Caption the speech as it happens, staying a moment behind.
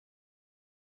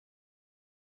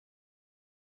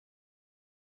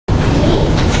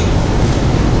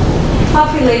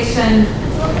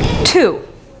Section 2.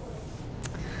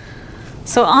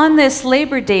 So on this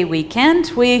Labor Day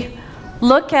weekend, we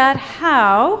look at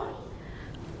how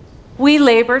we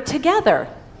labor together.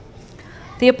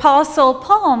 The Apostle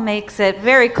Paul makes it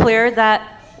very clear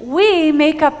that we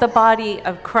make up the body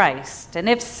of Christ. And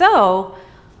if so,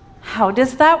 how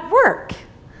does that work?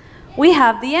 We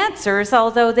have the answers,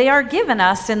 although they are given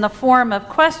us in the form of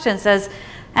questions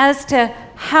as to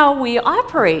how we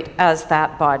operate as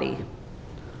that body.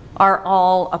 Are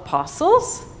all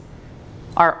apostles?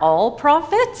 Are all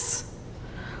prophets?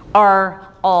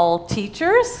 Are all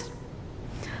teachers?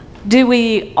 Do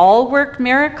we all work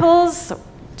miracles?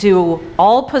 Do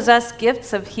all possess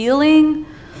gifts of healing?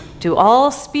 Do all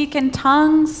speak in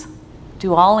tongues?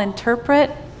 Do all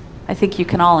interpret? I think you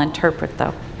can all interpret,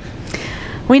 though.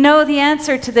 We know the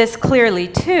answer to this clearly,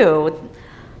 too.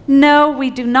 No, we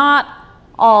do not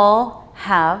all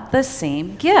have the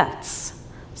same gifts.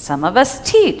 Some of us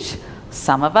teach.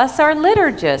 Some of us are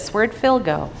liturgists. Where'd Phil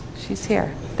go? She's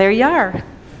here. There you are.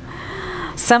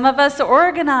 Some of us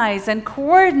organize and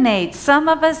coordinate. Some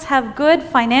of us have good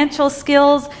financial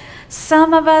skills.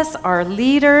 Some of us are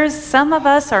leaders. Some of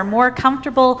us are more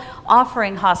comfortable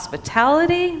offering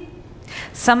hospitality.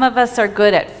 Some of us are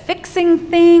good at fixing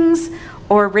things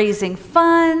or raising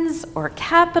funds or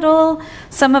capital.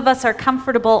 Some of us are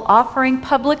comfortable offering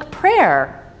public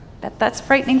prayer. That's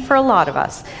frightening for a lot of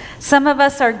us. Some of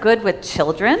us are good with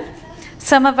children.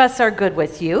 Some of us are good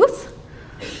with youth.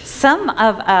 Some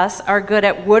of us are good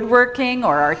at woodworking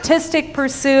or artistic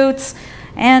pursuits,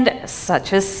 and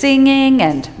such as singing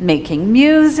and making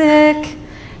music.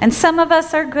 And some of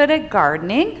us are good at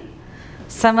gardening.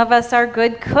 Some of us are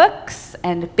good cooks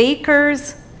and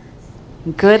bakers,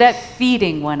 good at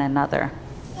feeding one another.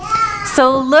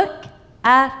 So look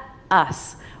at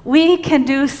us. We can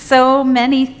do so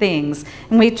many things,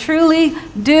 and we truly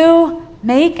do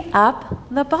make up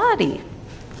the body.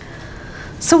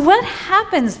 So what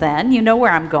happens then, you know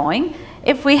where I'm going,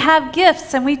 if we have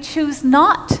gifts and we choose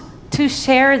not to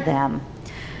share them?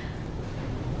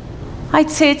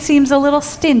 I'd say it seems a little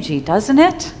stingy, doesn't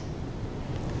it?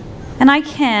 And I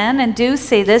can and do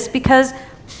say this because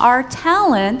our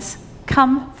talents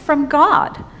come from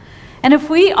God. And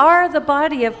if we are the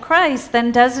body of Christ,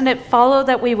 then doesn't it follow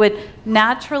that we would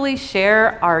naturally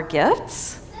share our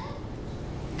gifts?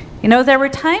 You know, there were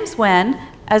times when,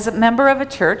 as a member of a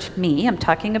church, me, I'm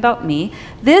talking about me,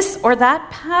 this or that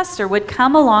pastor would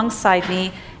come alongside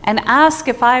me and ask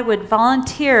if I would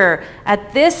volunteer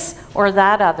at this or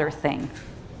that other thing.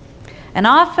 And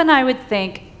often I would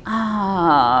think,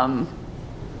 I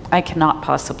cannot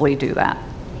possibly do that.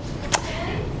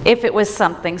 If it was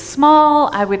something small,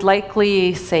 I would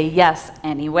likely say yes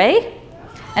anyway.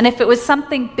 And if it was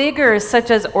something bigger,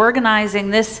 such as organizing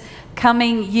this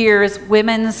coming year's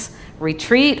women's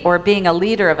retreat or being a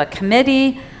leader of a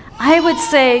committee, I would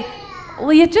say,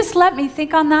 will you just let me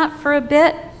think on that for a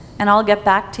bit and I'll get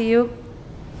back to you?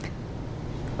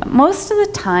 But most of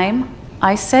the time,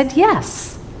 I said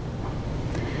yes.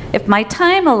 If my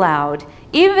time allowed,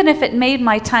 even if it made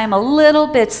my time a little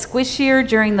bit squishier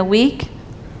during the week,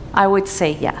 I would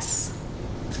say yes.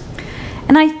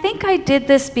 And I think I did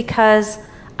this because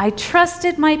I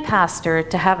trusted my pastor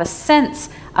to have a sense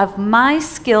of my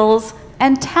skills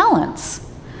and talents,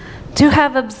 to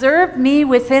have observed me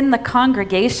within the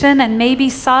congregation and maybe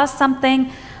saw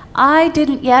something I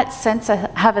didn't yet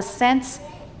have a sense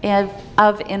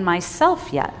of in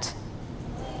myself yet.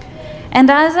 And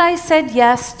as I said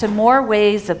yes to more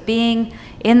ways of being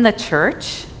in the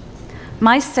church,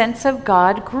 my sense of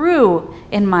God grew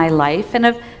in my life, and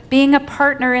of being a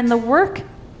partner in the work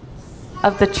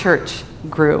of the church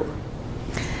grew.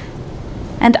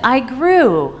 And I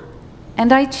grew,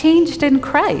 and I changed in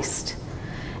Christ.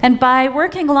 And by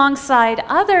working alongside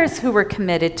others who were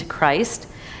committed to Christ,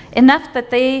 enough that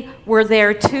they were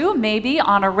there too, maybe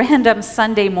on a random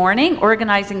Sunday morning,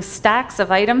 organizing stacks of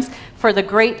items for the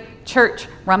great church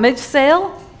rummage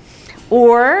sale,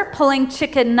 or pulling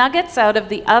chicken nuggets out of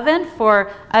the oven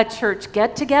for a church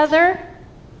get-together.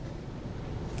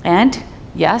 And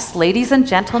yes, ladies and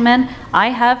gentlemen, I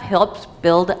have helped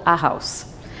build a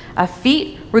house, a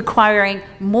feat requiring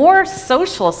more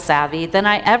social savvy than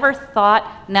I ever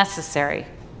thought necessary,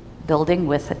 building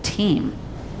with a team.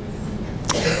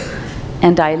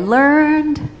 And I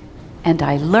learned, and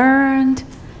I learned,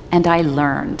 and I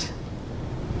learned.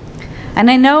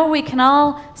 And I know we can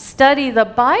all study the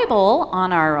Bible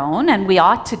on our own, and we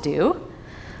ought to do,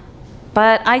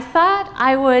 but I thought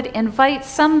I would invite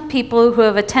some people who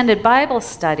have attended Bible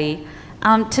study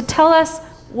to tell us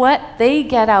what they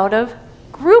get out of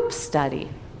group study.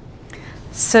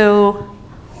 So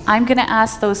I'm going to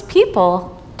ask those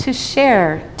people to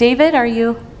share. David,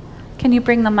 can you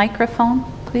bring the microphone,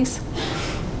 please?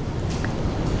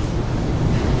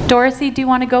 Dorothy, do you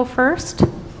want to go first?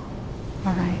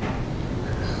 All right.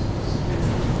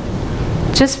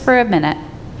 Just for a minute.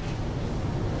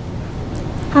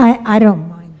 I don't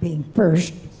mind being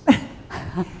first.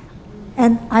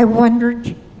 And I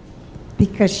wondered,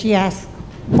 because she asked,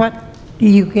 what do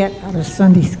you get out of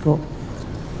Sunday school?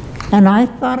 And I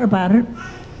thought about it,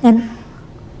 and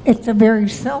it's a very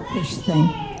selfish thing.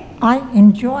 I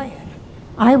enjoy it.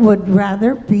 I would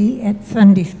rather be at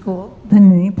Sunday school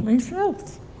than any place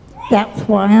else. That's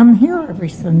why I'm here every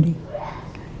Sunday.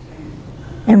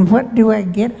 And what do I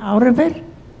get out of it?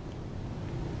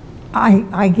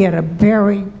 I get a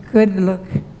very good look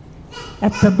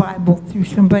at the Bible through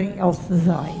somebody else's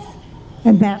eyes.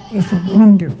 And that is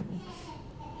wonderful.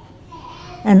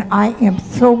 And I am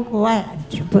so glad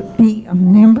to be a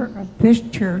member of this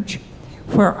church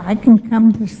where I can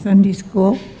come to Sunday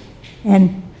school,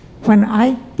 and when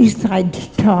I decide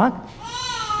to talk,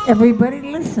 everybody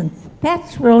listens.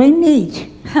 That's really neat.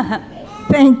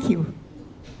 Thank you.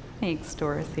 Thanks,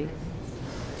 Dorothy.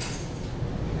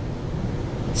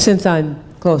 Since I'm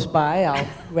close by, I'll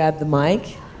grab the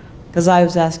mic, because I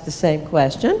was asked the same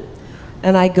question.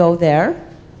 And I go there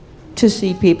to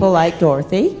see people like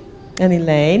Dorothy and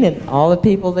Elaine and all the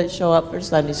people that show up for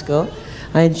Sunday school.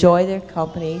 I enjoy their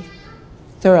company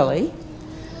thoroughly.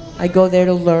 I go there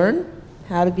to learn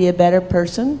how to be a better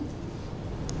person,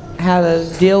 how to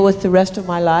deal with the rest of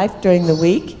my life during the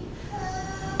week.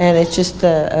 And it's just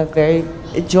a very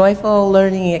joyful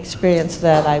learning experience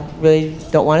that I really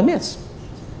don't want to miss.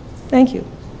 Thank you.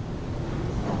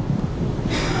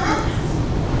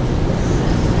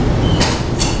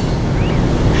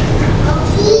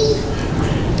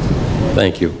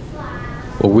 Thank you.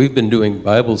 Well, we've been doing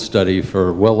Bible study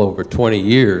for well over 20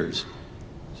 years,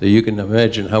 so you can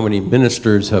imagine how many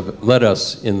ministers have led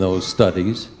us in those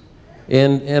studies,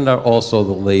 and are also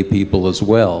the lay people as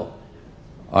well.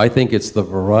 I think it's the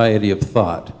variety of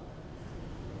thought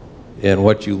and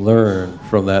what you learn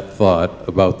from that thought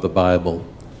about the Bible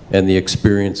and the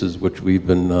experiences which we've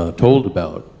been told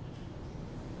about.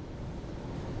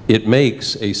 It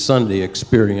makes a Sunday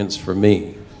experience for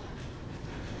me.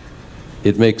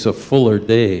 It makes a fuller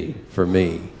day for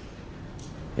me,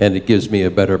 and it gives me a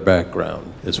better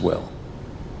background as well.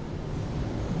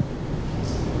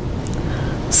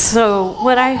 So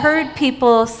what I heard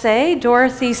people say,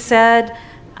 Dorothy said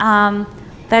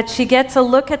that she gets a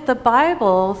look at the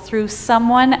Bible through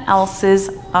someone else's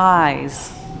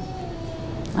eyes.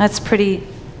 That's pretty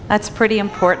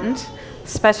important,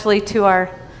 especially to our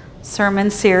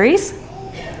sermon series.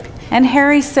 And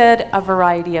Harry said a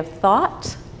variety of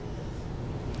thought.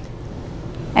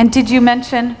 And did you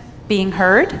mention being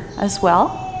heard as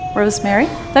well, Rosemary?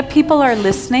 That people are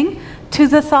listening to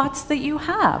the thoughts that you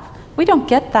have. We don't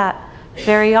get that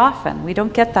very often. We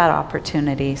don't get that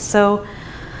opportunity. So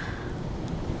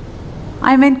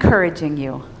I'm encouraging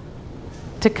you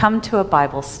to come to a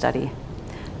Bible study.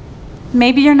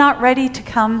 Maybe you're not ready to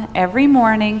come every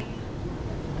morning.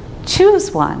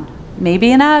 Choose one.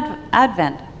 Maybe an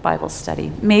Advent Bible study.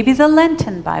 Maybe the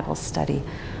Lenten Bible study.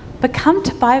 But come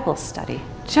to Bible study.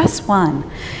 Just one.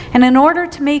 And in order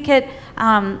to make it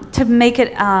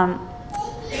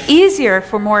easier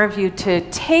for more of you to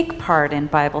take part in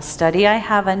Bible study, I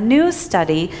have a new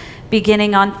study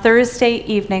beginning on Thursday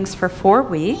evenings for 4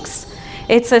 weeks.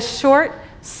 It's a short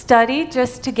study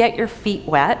just to get your feet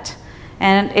wet,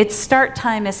 and its start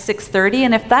time is 6:30,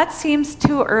 and if that seems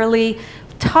too early,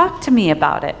 talk to me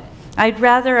about it. I'd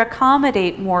rather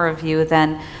accommodate more of you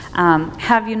than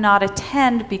have you not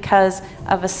attend because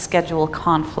of a schedule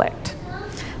conflict.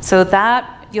 So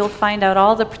that, you'll find out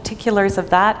all the particulars of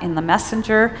that in the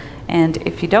messenger, and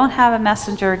if you don't have a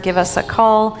messenger, give us a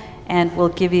call and we'll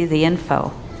give you the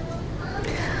info.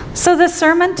 So the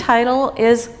sermon title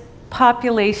is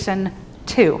Population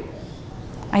 2.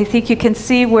 I think you can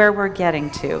see where we're getting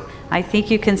to. I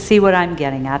think you can see what I'm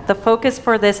getting at. The focus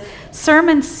for this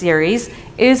sermon series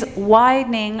is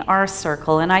widening our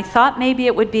circle, and I thought maybe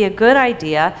it would be a good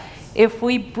idea if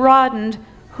we broadened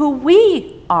who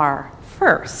we are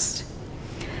first.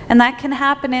 And that can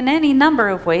happen in any number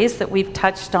of ways that we've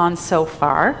touched on so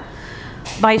far,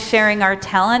 by sharing our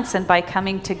talents and by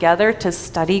coming together to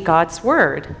study God's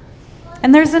Word.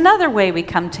 And there's another way we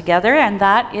come together, and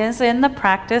that is in the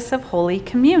practice of Holy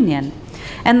Communion.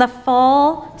 And the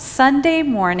fall Sunday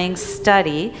morning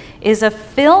study is a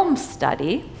film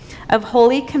study of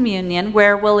Holy Communion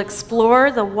where we'll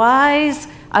explore the whys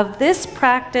of this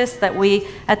practice that we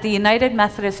at the United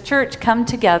Methodist Church come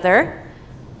together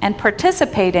and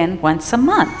participate in once a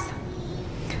month.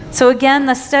 So again,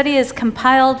 the study is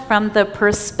compiled from the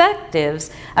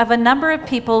perspectives of a number of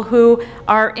people who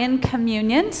are in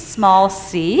communion, small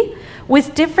c,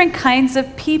 with different kinds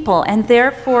of people, and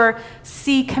therefore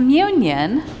see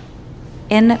communion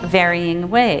in varying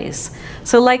ways.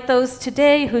 So like those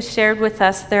today who shared with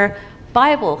us their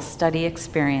Bible study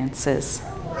experiences.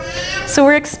 So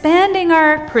we're expanding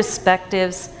our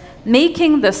perspectives,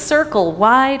 making the circle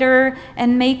wider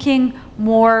and making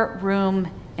more room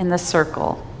in the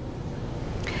circle.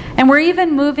 And we're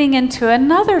even moving into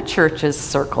another church's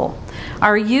circle.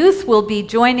 Our youth will be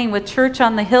joining with Church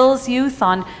on the Hills youth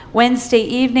on Wednesday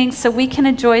evenings so we can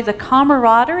enjoy the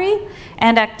camaraderie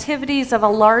and activities of a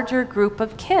larger group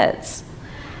of kids.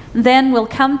 Then we'll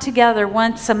come together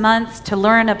once a month to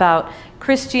learn about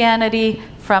Christianity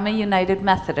from a United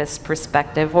Methodist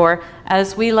perspective, or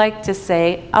as we like to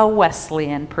say, a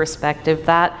Wesleyan perspective,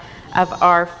 that of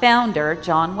our founder,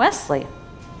 John Wesley.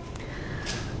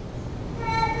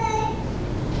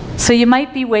 So you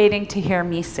might be waiting to hear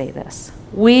me say this.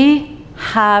 We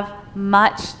have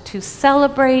much to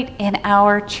celebrate in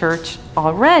our church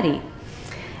already.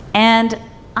 And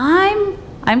I'm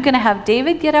going to have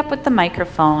David get up with the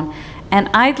microphone, and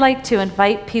I'd like to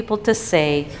invite people to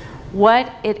say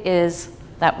what it is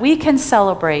that we can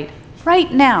celebrate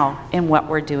right now in what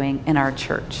we're doing in our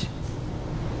church.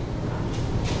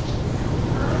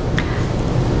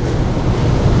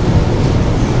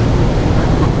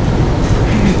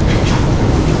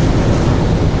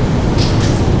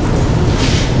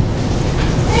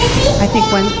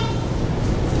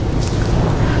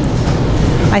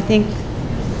 I think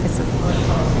it's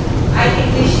wonderful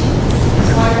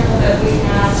that we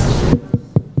have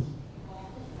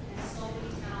so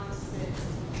many talents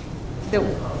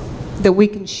that we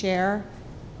can share,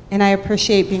 and I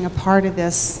appreciate being a part of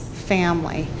this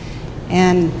family.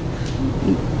 And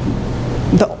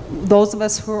those of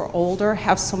us who are older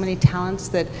have so many talents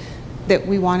that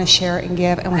we want to share and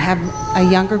give, and we have a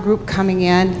younger group coming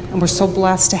in, and we're so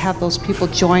blessed to have those people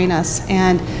join us.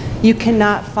 And you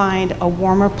cannot find a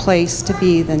warmer place to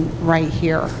be than right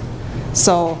here.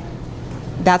 So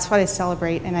that's what I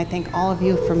celebrate, and I thank all of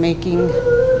you for making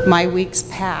my weeks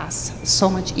pass so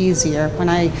much easier when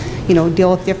I,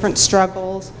 deal with different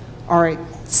struggles or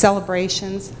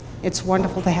celebrations. It's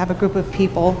wonderful to have a group of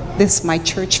people, this my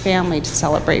church family, to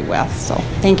celebrate with. So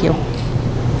thank you.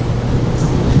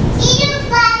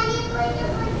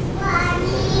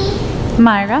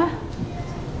 Myra?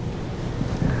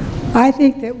 I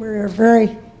think that we're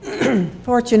very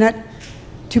fortunate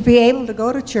to be able to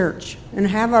go to church and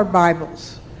have our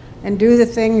Bibles and do the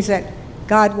things that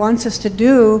God wants us to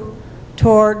do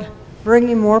toward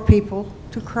bringing more people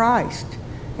to Christ.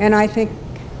 And I think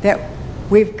that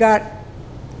we've got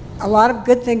a lot of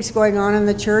good things going on in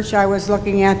the church. I was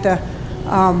looking at the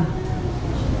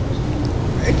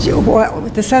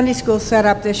Sunday school set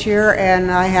up this year, and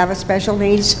I have a special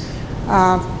needs.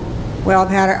 Well,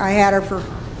 I had her for,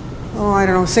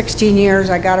 16 years.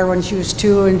 I got her when she was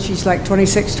 2, and she's like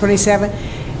 26, 27.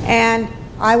 And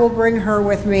I will bring her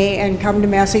with me and come to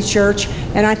Message Church.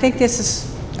 And I think this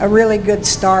is a really good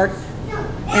start.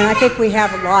 And I think we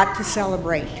have a lot to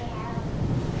celebrate.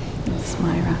 Thanks,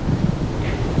 Myra.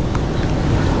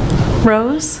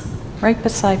 Rose, right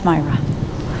beside Myra.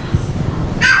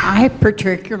 I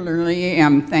particularly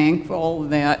am thankful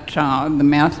that the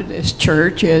Methodist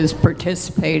Church is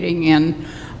participating in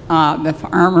the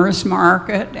farmers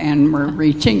market, and we're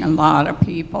reaching a lot of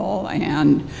people,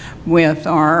 and with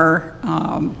our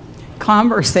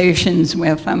conversations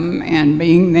with them and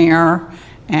being there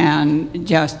and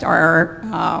just our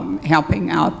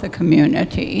helping out the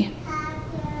community.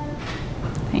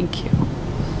 Thank you.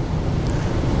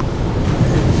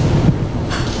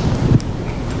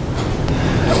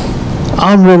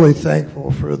 I'm really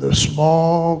thankful for the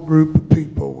small group of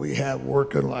people we have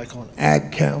working, like on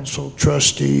Ag Council,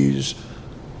 trustees,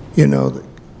 that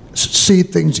see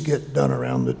things get done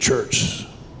around the church.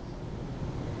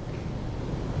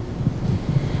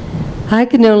 I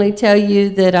can only tell you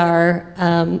that our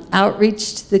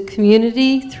outreach to the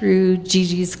community through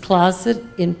Gigi's Closet,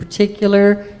 in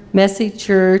particular, Messy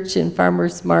Church and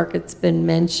Farmers Market's been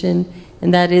mentioned,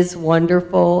 and that is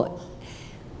wonderful.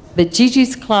 But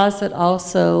Gigi's Closet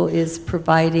also is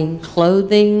providing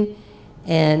clothing,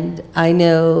 and I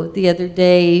know the other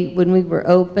day when we were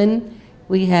open,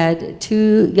 we had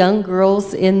 2 young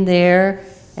girls in there,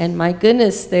 and my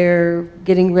goodness, they're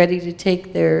getting ready to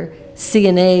take their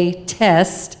CNA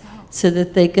test so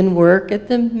that they can work at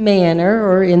the manor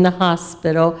or in the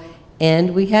hospital,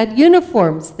 and we had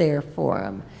uniforms there for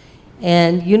them.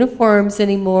 And uniforms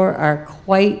anymore are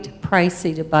quite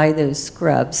pricey to buy those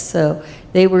scrubs. So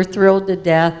they were thrilled to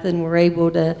death and were able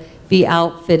to be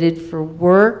outfitted for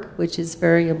work, which is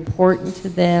very important to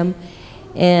them.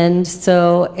 And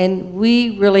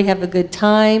we really have a good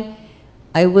time.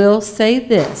 I will say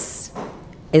this,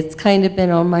 it's kind of been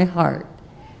on my heart.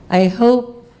 I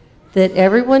hope that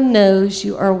everyone knows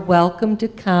you are welcome to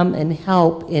come and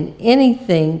help in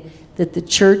anything that the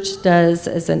church does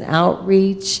as an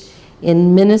outreach,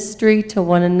 in ministry to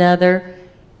one another.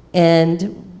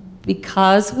 And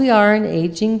because we are an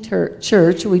aging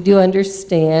church, we do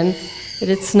understand that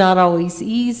it's not always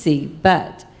easy,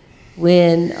 but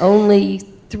when only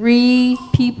 3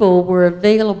 people were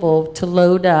available to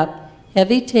load up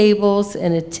heavy tables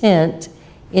and a tent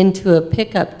into a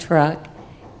pickup truck,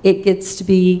 it gets to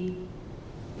be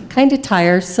kind of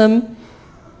tiresome.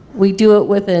 We do it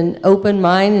with an open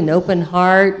mind and open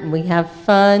heart, and we have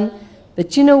fun.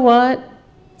 But you know what?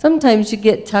 Sometimes you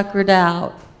get tuckered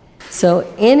out.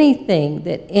 So anything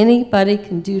that anybody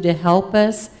can do to help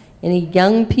us, any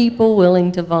young people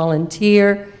willing to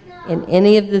volunteer in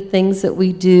any of the things that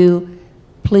we do,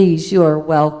 please, you are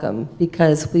welcome,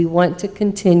 because we want to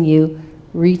continue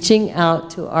reaching out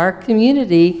to our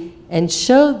community and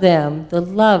show them the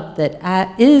love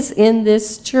that is in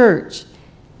this church.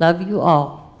 Love you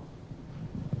all.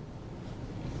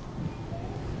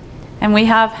 And we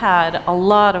have had a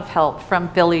lot of help from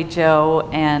Billy Joe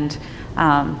and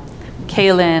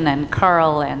Kaylin and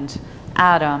Carl and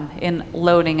Adam in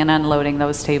loading and unloading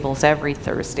those tables every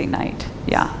Thursday night.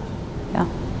 Yeah.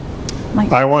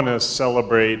 Mike. I want to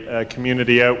celebrate a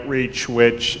community outreach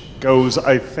which goes,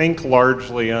 I think,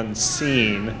 largely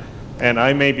unseen, and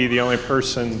I may be the only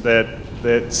person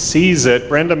that sees it.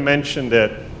 Brenda mentioned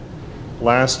it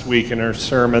last week in her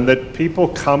sermon, that people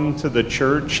come to the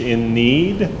church in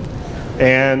need,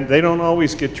 and they don't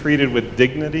always get treated with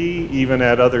dignity, even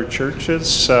at other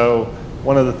churches. So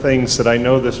one of the things that I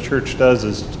know this church does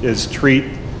is treat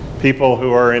people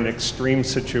who are in extreme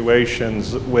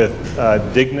situations with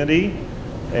dignity,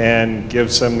 and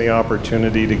gives them the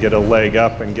opportunity to get a leg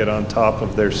up and get on top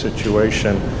of their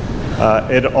situation.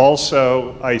 It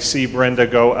also, I see Brenda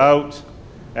go out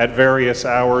at various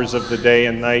hours of the day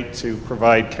and night to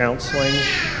provide counseling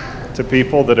to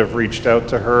people that have reached out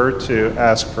to her to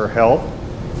ask for help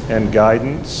and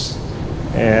guidance.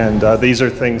 And these are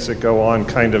things that go on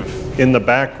kind of in the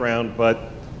background, but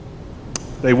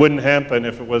they wouldn't happen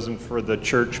if it wasn't for the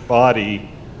church body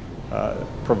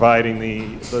providing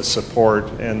the support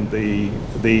and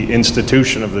the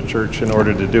institution of the church in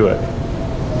order to do it.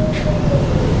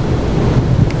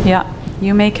 Yeah,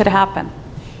 you make it happen.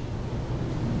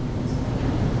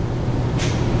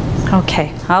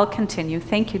 Okay, I'll continue.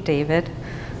 Thank you, David.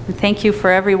 And thank you for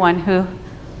everyone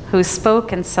who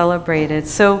spoke and celebrated.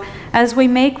 So as we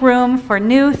make room for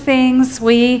new things,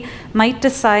 we might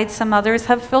decide some others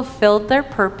have fulfilled their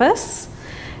purpose,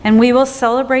 and we will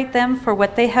celebrate them for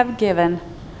what they have given,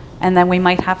 and then we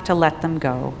might have to let them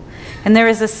go. And there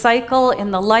is a cycle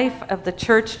in the life of the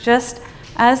church, just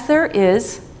as there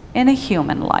is in a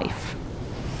human life.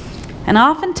 And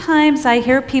oftentimes I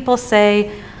hear people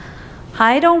say,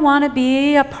 I don't want to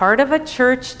be a part of a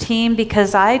church team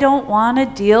because I don't want to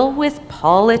deal with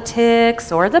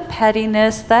politics or the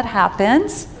pettiness that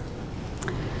happens.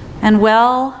 And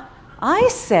well, I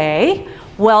say,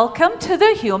 welcome to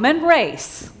the human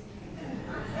race.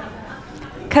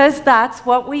 Because that's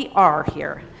what we are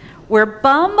here. We're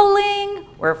bumbling,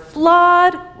 we're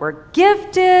flawed, we're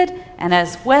gifted, and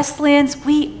as Wesleyans,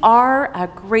 we are a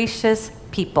gracious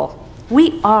people.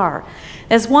 We are.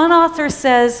 As one author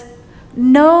says,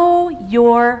 know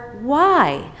your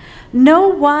why. Know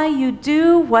why you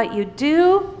do what you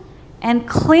do, and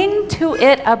cling to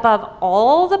it above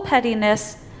all the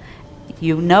pettiness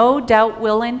you no doubt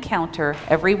will encounter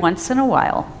every once in a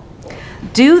while.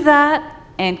 Do that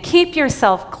and keep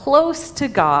yourself close to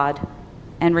God.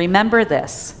 And remember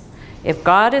this, if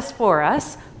God is for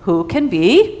us, who can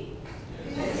be?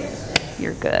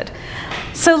 You're good.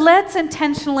 So let's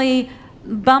intentionally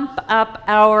bump up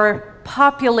our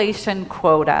population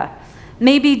quota.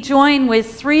 Maybe join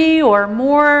with 3 or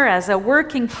more as a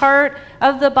working part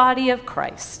of the body of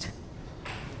Christ.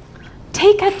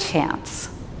 Take a chance.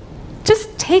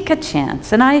 Just take a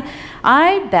chance. And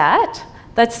I bet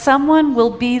that someone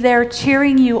will be there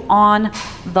cheering you on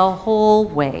the whole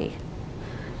way.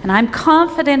 And I'm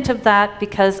confident of that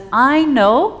because I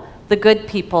know the good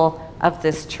people of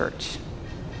this church.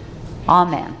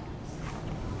 Amen.